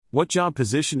What job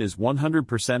position is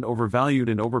 100% overvalued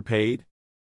and overpaid?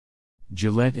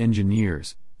 Gillette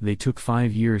engineers, they took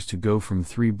 5 years to go from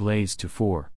 3 blades to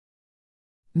 4.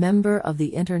 Member of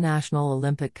the International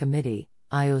Olympic Committee,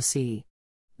 IOC.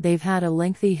 They've had a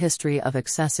lengthy history of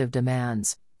excessive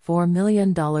demands. $4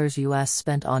 million US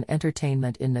spent on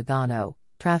entertainment in Nagano,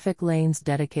 traffic lanes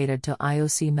dedicated to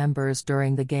IOC members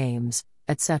during the games,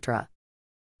 etc.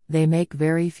 They make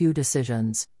very few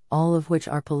decisions, all of which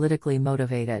are politically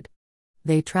motivated.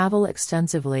 They travel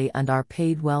extensively and are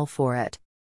paid well for it.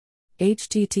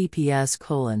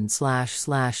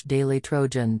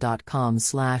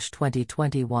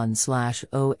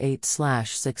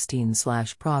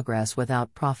 https://dailytrojan.com/2021/08/16/ progress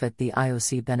without profit. The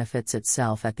IOC benefits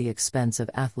itself at the expense of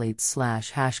athletes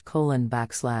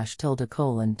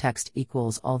 /#/text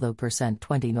equals although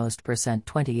 %20 most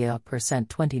 %20 a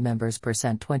 %20 members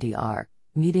 %20 are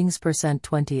meetings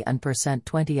 %20 and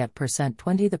 %20 at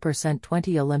 %20 the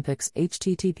 %20 Olympics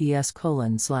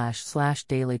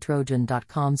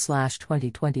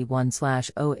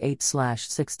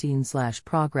https://dailytrojan.com/2021/08/16/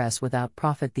 progress without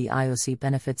profit. The IOC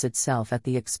benefits itself at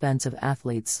the expense of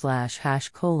athletes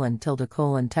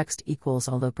 /#text equals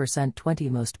although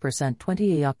 %20 most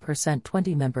 %20 a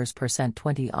 %20 members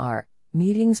 %20 are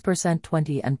meetings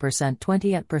 %20 and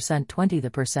 %20 at %20 the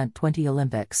 %20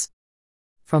 Olympics.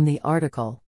 From the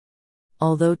article.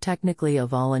 Although technically a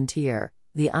volunteer,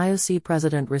 the IOC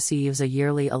president receives a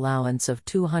yearly allowance of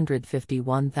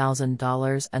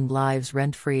 $251,000 and lives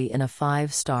rent-free in a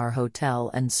 5-star hotel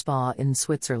and spa in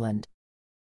Switzerland.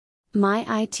 My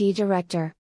IT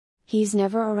director. He's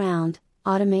never around,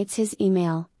 automates his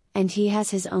email, and he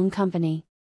has his own company.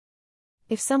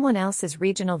 If someone else is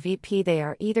regional VP, they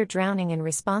are either drowning in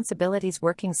responsibilities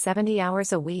working 70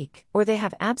 hours a week, or they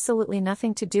have absolutely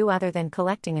nothing to do other than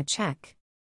collecting a check.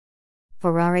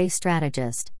 Ferrari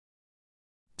strategist.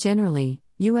 Generally,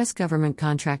 U.S. government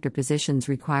contractor positions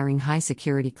requiring high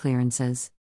security clearances.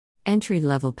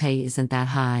 Entry-level pay isn't that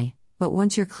high, but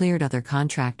once you're cleared, other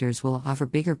contractors will offer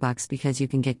bigger bucks because you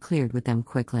can get cleared with them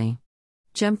quickly.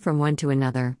 Jump from one to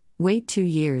another, wait 2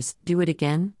 years, do it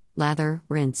again. Lather,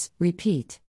 rinse,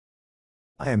 repeat.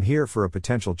 I am here for a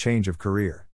potential change of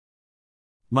career.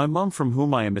 My mom, from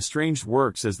whom I am estranged,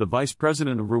 works as the vice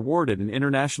president of reward at an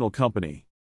international company.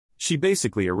 She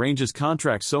basically arranges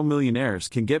contracts so millionaires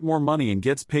can get more money and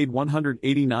gets paid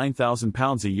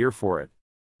 £189,000 a year for it.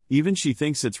 Even she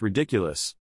thinks it's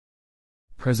ridiculous.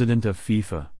 President of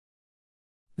FIFA.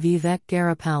 Vivek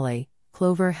Garipalli,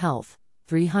 Clover Health,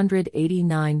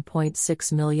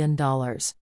 $389.6 million.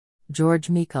 George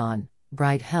Mekon,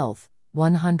 Bright Health,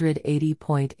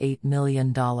 $180.8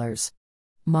 million.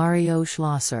 Mario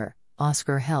Schlosser,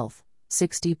 Oscar Health,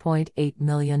 $60.8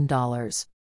 million.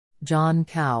 John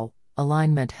Cow,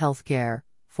 Alignment Healthcare,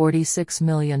 $46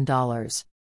 million.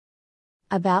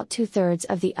 About 2/3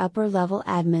 of the upper-level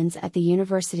admins at the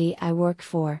university I work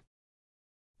for.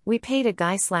 We paid a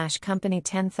guy/company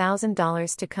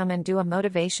 $10,000 to come and do a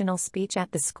motivational speech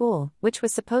at the school, which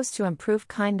was supposed to improve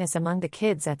kindness among the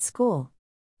kids at school.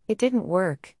 It didn't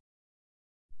work.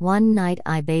 One night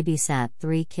I babysat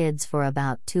 3 kids for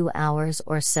about 2 hours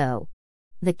or so.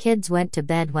 The kids went to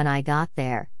bed when I got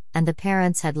there, and the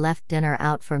parents had left dinner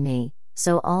out for me,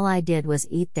 so all I did was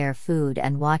eat their food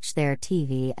and watch their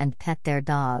TV and pet their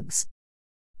dogs.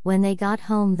 When they got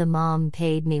home, the mom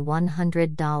paid me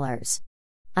 $100.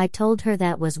 I told her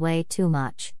that was way too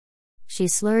much. She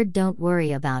slurred, "Don't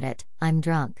worry about it, I'm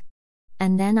drunk."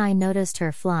 And then I noticed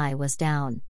her fly was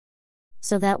down.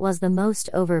 So that was the most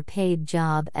overpaid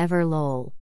job ever,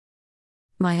 lol.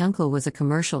 My uncle was a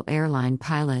commercial airline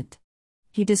pilot.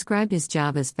 He described his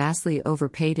job as vastly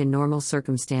overpaid in normal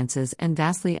circumstances and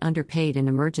vastly underpaid in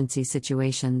emergency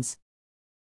situations.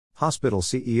 Hospital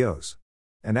CEOs.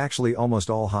 And actually almost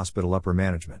all hospital upper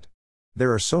management.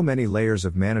 There are so many layers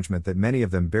of management that many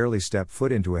of them barely step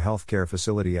foot into a healthcare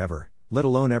facility ever, let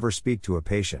alone ever speak to a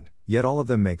patient, yet all of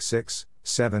them make 6,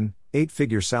 7,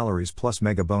 8-figure salaries plus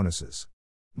mega bonuses.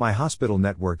 My hospital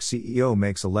network CEO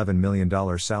makes $11 million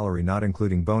salary not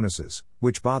including bonuses,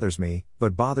 which bothers me,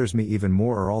 but bothers me even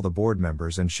more are all the board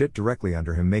members and shit directly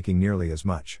under him making nearly as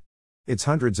much. It's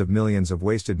hundreds of millions of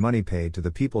wasted money paid to the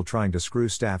people trying to screw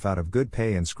staff out of good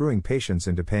pay and screwing patients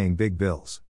into paying big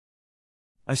bills.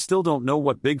 I still don't know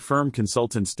what big firm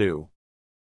consultants do.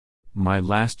 My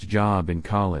last job in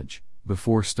college,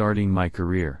 before starting my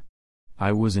career.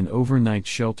 I was an overnight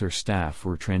shelter staff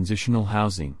for transitional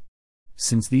housing.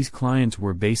 Since these clients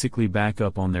were basically back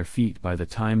up on their feet by the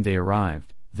time they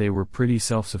arrived, they were pretty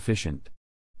self-sufficient.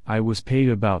 I was paid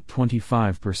about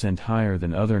 25% higher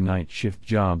than other night shift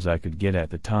jobs I could get at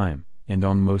the time, and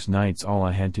on most nights all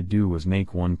I had to do was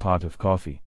make 1 pot of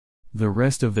coffee. The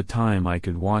rest of the time I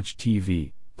could watch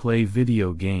TV, play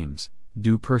video games,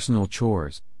 do personal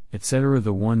chores, etc.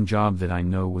 The one job that I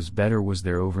know was better was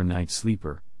their overnight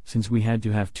sleeper, since we had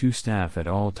to have 2 staff at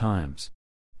all times.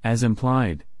 As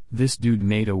implied, this dude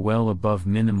made a well above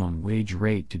minimum wage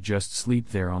rate to just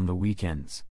sleep there on the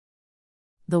weekends.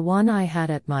 The one I had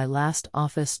at my last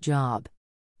office job.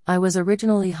 I was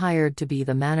originally hired to be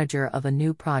the manager of a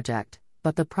new project,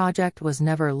 but the project was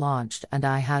never launched and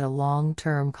I had a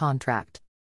long-term contract.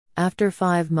 After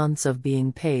 5 months of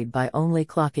being paid by only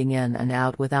clocking in and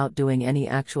out without doing any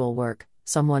actual work,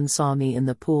 someone saw me in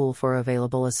the pool for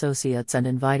available associates and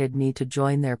invited me to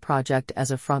join their project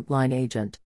as a frontline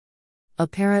agent.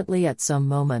 Apparently at some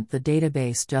moment the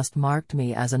database just marked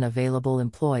me as an available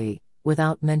employee,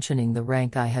 without mentioning the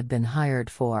rank I had been hired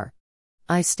for.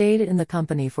 I stayed in the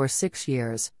company for 6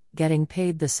 years, getting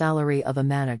paid the salary of a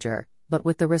manager, but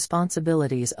with the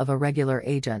responsibilities of a regular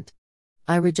agent.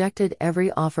 I rejected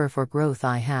every offer for growth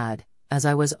I had, as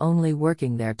I was only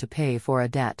working there to pay for a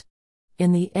debt.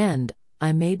 In the end,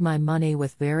 I made my money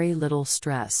with very little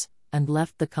stress, and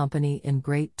left the company in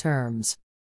great terms.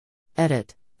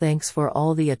 Edit. Thanks for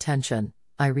all the attention,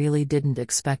 I really didn't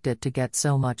expect it to get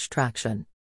so much traction.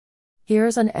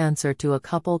 Here's an answer to a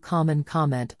couple common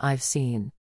comment I've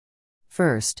seen.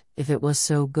 First, if it was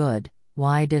so good,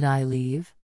 why did I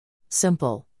leave?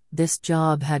 Simple. This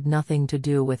job had nothing to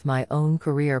do with my own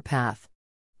career path.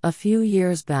 A few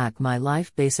years back my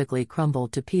life basically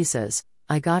crumbled to pieces.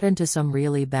 I got into some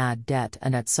really bad debt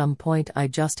and at some point I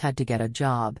just had to get a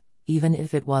job, even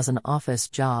if it was an office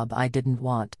job I didn't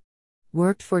want.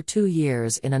 Worked for 2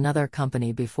 years in another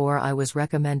company before I was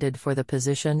recommended for the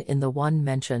position in the one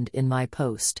mentioned in my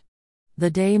post. The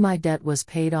day my debt was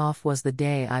paid off was the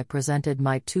day I presented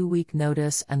my 2-week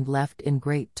notice and left in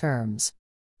great terms.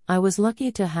 I was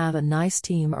lucky to have a nice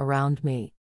team around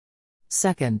me.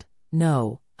 Second,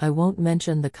 no, I won't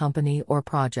mention the company or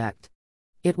project.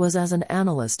 It was as an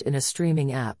analyst in a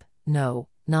streaming app, no,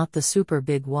 not the super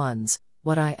big ones.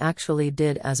 What I actually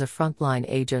did as a frontline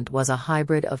agent was a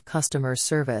hybrid of customer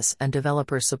service and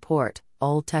developer support,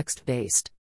 all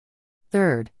text-based.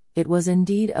 Third, it was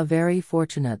indeed a very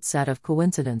fortunate set of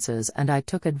coincidences and I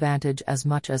took advantage as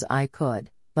much as I could,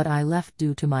 but I left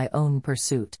due to my own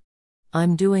pursuit.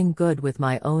 I'm doing good with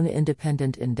my own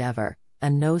independent endeavor,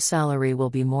 and no salary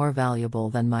will be more valuable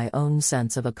than my own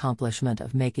sense of accomplishment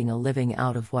of making a living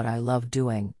out of what I love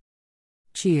doing.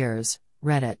 Cheers,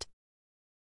 Reddit.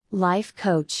 Life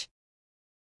coach.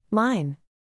 Mine.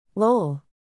 Lol.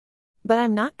 But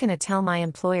I'm not gonna tell my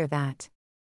employer that.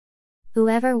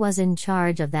 Whoever was in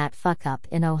charge of that fuck-up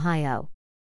in Ohio.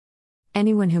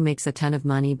 Anyone who makes a ton of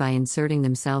money by inserting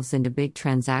themselves into big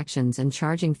transactions and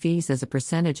charging fees as a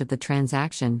percentage of the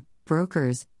transaction,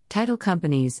 brokers, title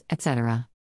companies, etc.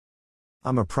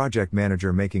 I'm a project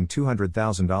manager making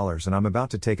 $200,000 and I'm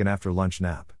about to take an after-lunch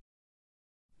nap.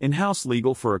 In-house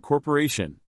legal for a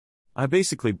corporation. I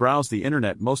basically browsed the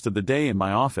internet most of the day in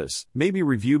my office, maybe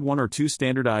reviewed 1 or 2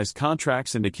 standardized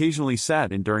contracts and occasionally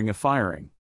sat in during a firing.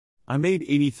 I made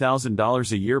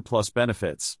 $80,000 a year plus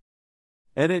benefits.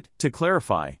 Edit. To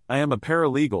clarify, I am a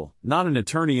paralegal, not an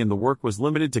attorney, and the work was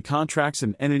limited to contracts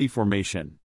and entity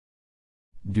formation.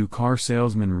 Do car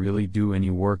salesmen really do any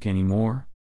work anymore?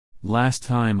 Last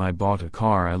time I bought a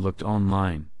car I looked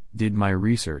online, did my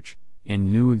research,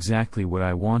 and knew exactly what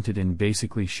I wanted and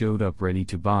basically showed up ready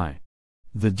to buy.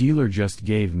 The dealer just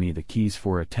gave me the keys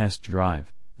for a test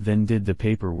drive, then did the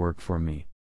paperwork for me.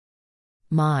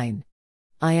 Mine.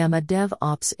 I am a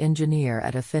DevOps engineer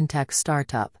at a fintech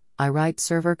startup. I write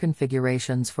server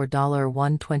configurations for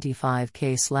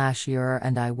 $125K/year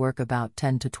and I work about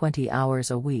 10 to 20 hours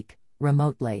a week,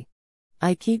 remotely.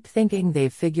 I keep thinking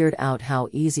they've figured out how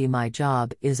easy my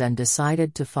job is and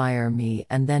decided to fire me,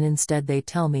 and then instead they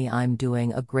tell me I'm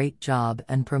doing a great job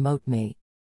and promote me.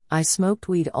 I smoked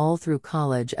weed all through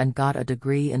college and got a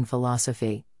degree in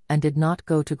philosophy, and did not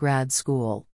go to grad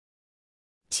school.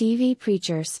 TV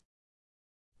preachers.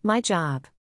 My job.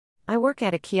 I work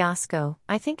at a kiosco.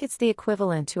 I think it's the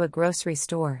equivalent to a grocery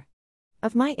store.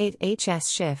 Of my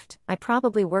 8HS shift, I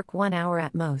probably work 1 hour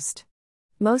at most.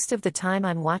 Most of the time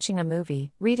I'm watching a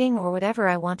movie, reading, or whatever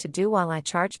I want to do while I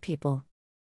charge people.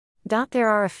 There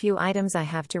are a few items I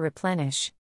have to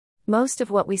replenish. Most of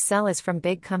what we sell is from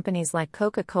big companies like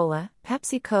Coca-Cola,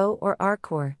 PepsiCo, or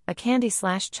Arcor, a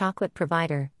candy/chocolate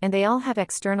provider, and they all have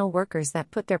external workers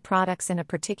that put their products in a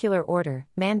particular order,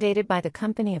 mandated by the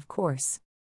company, of course.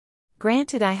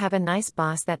 Granted, I have a nice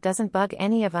boss that doesn't bug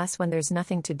any of us when there's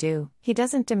nothing to do. He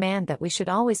doesn't demand that we should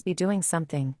always be doing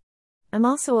something. I'm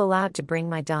also allowed to bring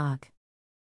my dog.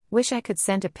 Wish I could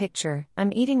send a picture.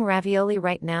 I'm eating ravioli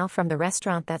right now from the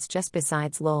restaurant that's just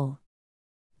besides lol.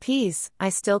 Peas, I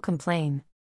still complain.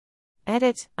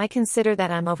 Edit, I consider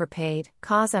that I'm overpaid,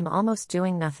 cause I'm almost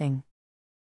doing nothing.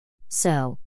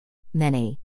 So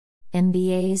many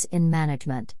MBAs in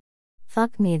management.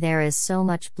 Fuck me, there is so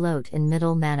much bloat in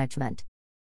middle management.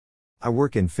 I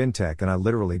work in fintech and I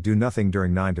literally do nothing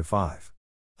during 9 to 5.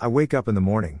 I wake up in the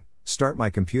morning, start my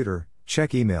computer, check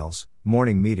emails,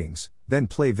 morning meetings, then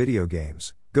play video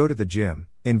games, go to the gym,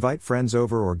 invite friends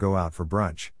over or go out for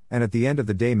brunch, and at the end of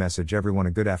the day message everyone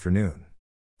a good afternoon.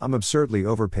 I'm absurdly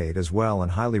overpaid as well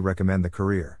and highly recommend the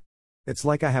career. It's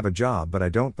like I have a job but I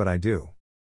don't, but I do.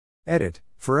 Edit,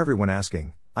 for everyone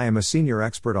asking, I am a senior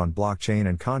expert on blockchain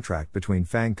and contract between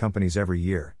FANG companies every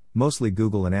year, mostly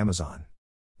Google and Amazon.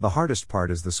 The hardest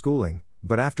part is the schooling,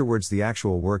 but afterwards the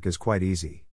actual work is quite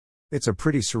easy. It's a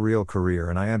pretty surreal career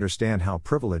and I understand how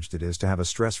privileged it is to have a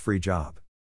stress-free job.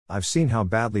 I've seen how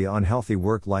badly unhealthy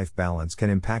work-life balance can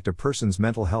impact a person's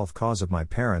mental health cause of my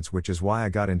parents, which is why I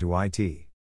got into IT.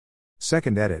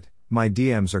 Second edit, my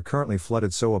DMs are currently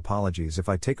flooded, so apologies if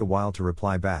I take a while to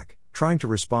reply back, trying to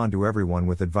respond to everyone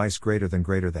with advice greater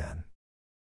than.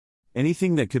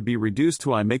 Anything that could be reduced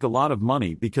to I make a lot of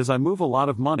money because I move a lot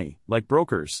of money, like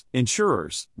brokers,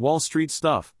 insurers, Wall Street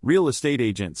stuff, real estate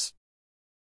agents.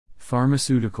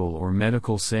 Pharmaceutical or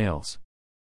medical sales.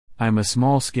 I'm a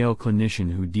small-scale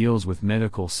clinician who deals with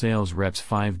medical sales reps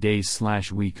 5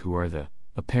 days/week who are the,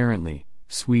 apparently,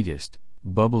 sweetest,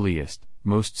 bubbliest,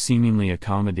 most seemingly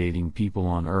accommodating people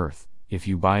on earth, if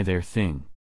you buy their thing.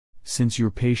 Since your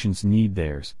patients need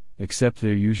theirs, except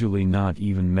they're usually not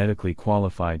even medically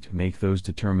qualified to make those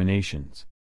determinations.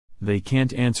 They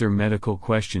can't answer medical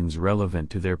questions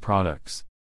relevant to their products.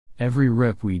 Every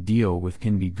rep we deal with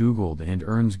can be Googled and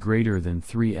earns greater than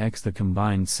 3x the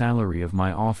combined salary of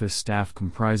my office staff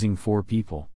comprising 4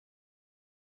 people.